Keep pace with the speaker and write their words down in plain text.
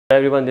Hi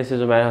everyone, this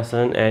is Umair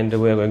Hassan and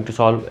we are going to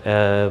solve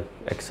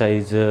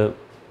exercise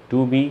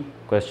 2B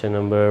question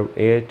number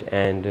 8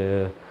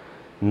 and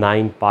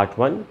 9 part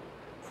 1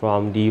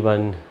 from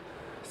D1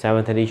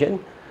 7th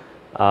edition.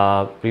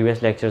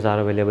 Previous lectures are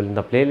available in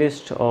the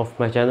playlist of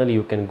my channel.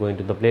 You can go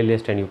into the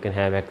playlist and you can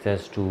have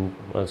access to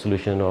a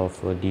solution of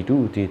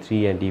D2,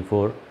 D3 and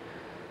D4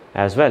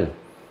 as well.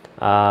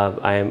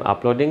 I am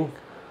uploading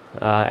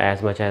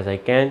as much as I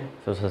can,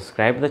 so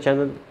subscribe to the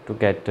channel to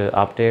get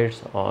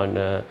updates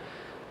on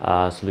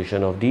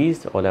solution of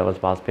these O-levels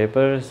past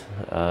papers.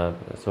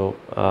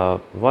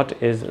 What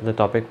is the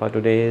topic for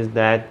today is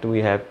that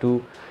we have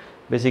to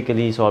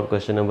basically solve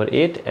question number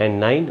 8 and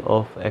 9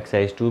 of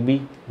exercise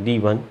 2B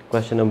D1.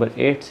 Question number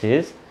 8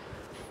 says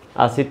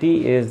a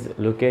city is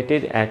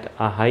located at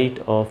a height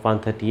of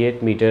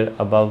 138 meter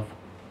above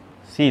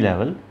sea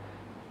level,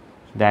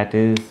 that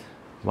is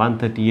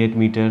 138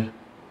 meter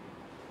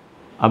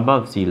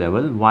above sea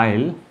level,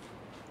 while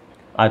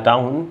a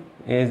town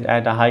is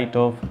at a height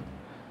of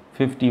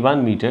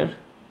 51 meter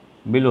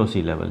below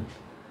sea level.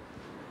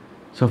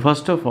 So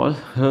first of all,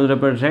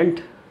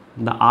 represent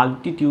the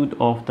altitude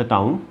of the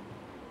town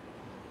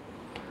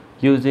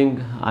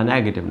using a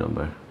negative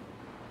number,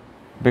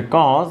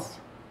 because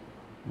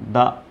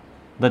the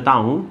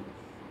town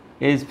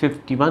is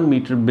 51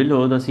 meter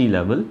below the sea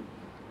level.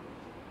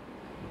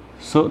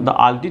 So the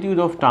altitude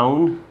of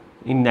town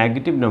in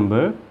negative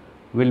number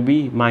will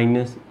be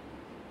minus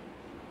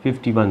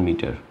 51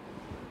 meter.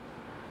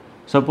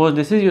 Suppose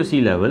this is your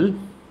sea level,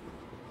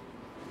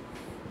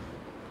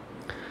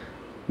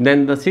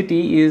 then the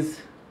city is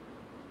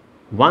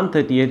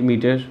 138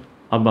 meter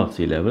above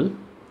sea level,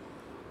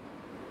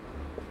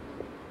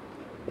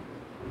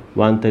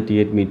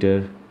 138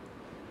 meter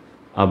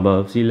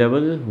above sea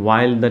level,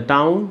 while the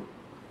town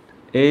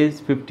is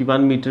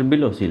 51 meter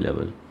below sea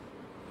level.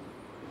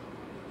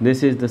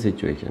 This is the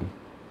situation.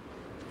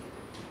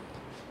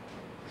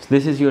 So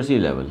this is your sea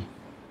level.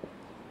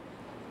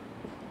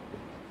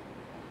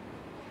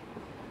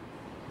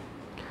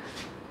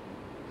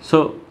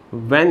 So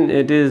when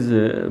it is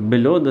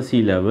below the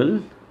sea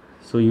level,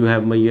 so you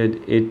have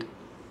measured it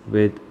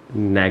with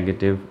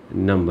negative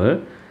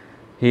number.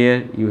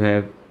 Here you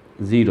have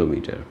 0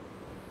 meter.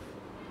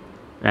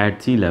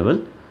 At sea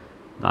level,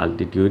 the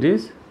altitude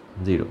is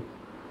 0.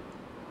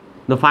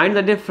 Now find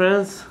the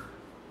difference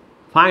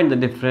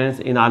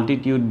in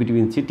altitude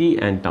between city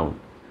and town.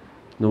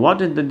 Now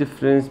what is the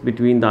difference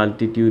between the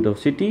altitude of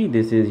city?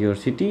 This is your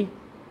city,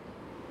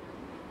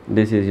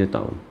 this is your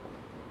town.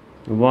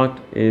 What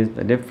is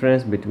the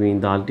difference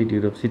between the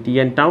altitude of city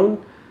and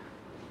town?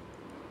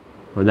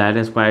 Well, that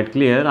is quite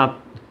clear.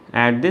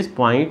 At this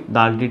point the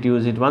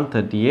altitude is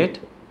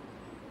 138,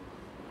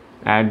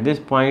 at this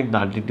point the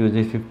altitude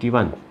is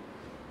 51.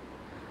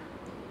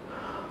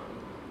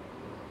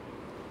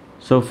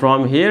 So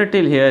from here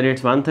till here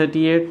it's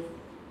 138,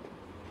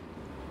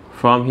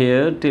 from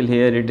here till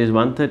here it is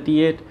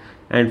 138,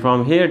 and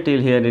from here till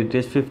here it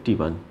is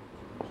 51.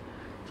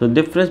 So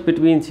difference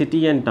between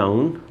city and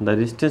town, the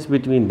distance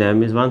between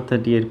them is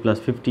 138 plus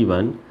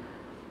 51,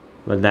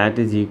 well, that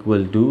is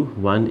equal to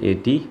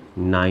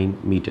 189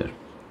 meter.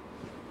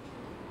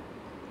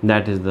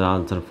 That is the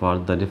answer for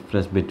the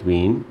difference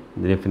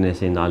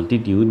in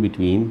altitude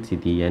between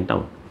city and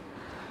town.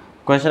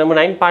 Question number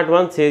 9 part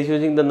 1 says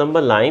using the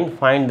number line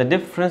find the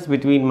difference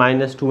between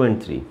minus 2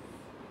 and 3.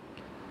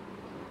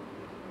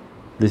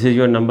 This is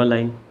your number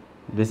line.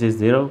 This is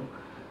 0,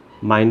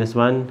 minus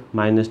 1,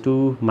 minus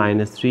 2,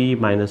 minus 3,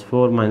 minus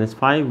 4, minus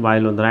 5,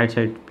 while on the right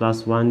side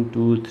plus 1,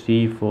 2,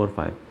 3, 4,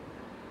 5.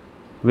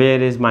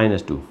 Where is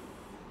minus 2?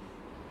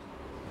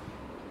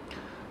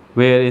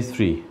 Where is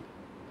 3?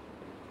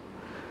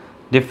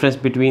 Difference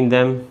between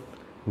them,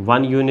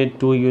 1 unit,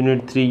 2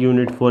 unit, 3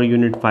 unit, 4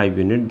 unit, 5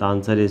 unit. The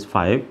answer is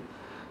 5.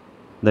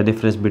 The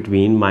difference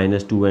between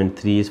minus 2 and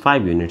 3 is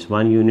 5 units.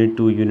 1 unit,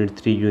 2 unit,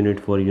 3 unit,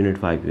 4 unit,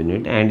 5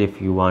 unit. And if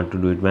you want to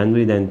do it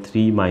manually, then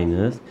 3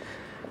 minus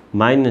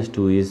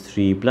 2 is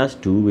 3 plus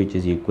 2, which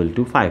is equal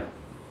to 5.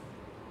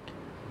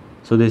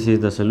 So this is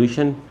the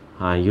solution.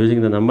 Using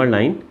the number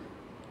line,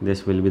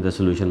 this will be the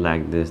solution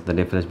like this. The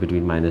difference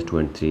between minus 2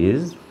 and 3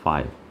 is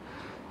 5.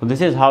 So this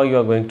is how you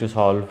are going to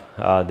solve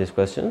these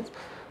questions.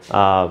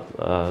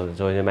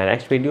 So in my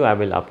next video I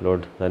will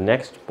upload the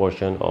next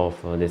portion of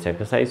this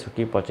exercise. So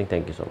keep watching.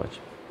 Thank you so much.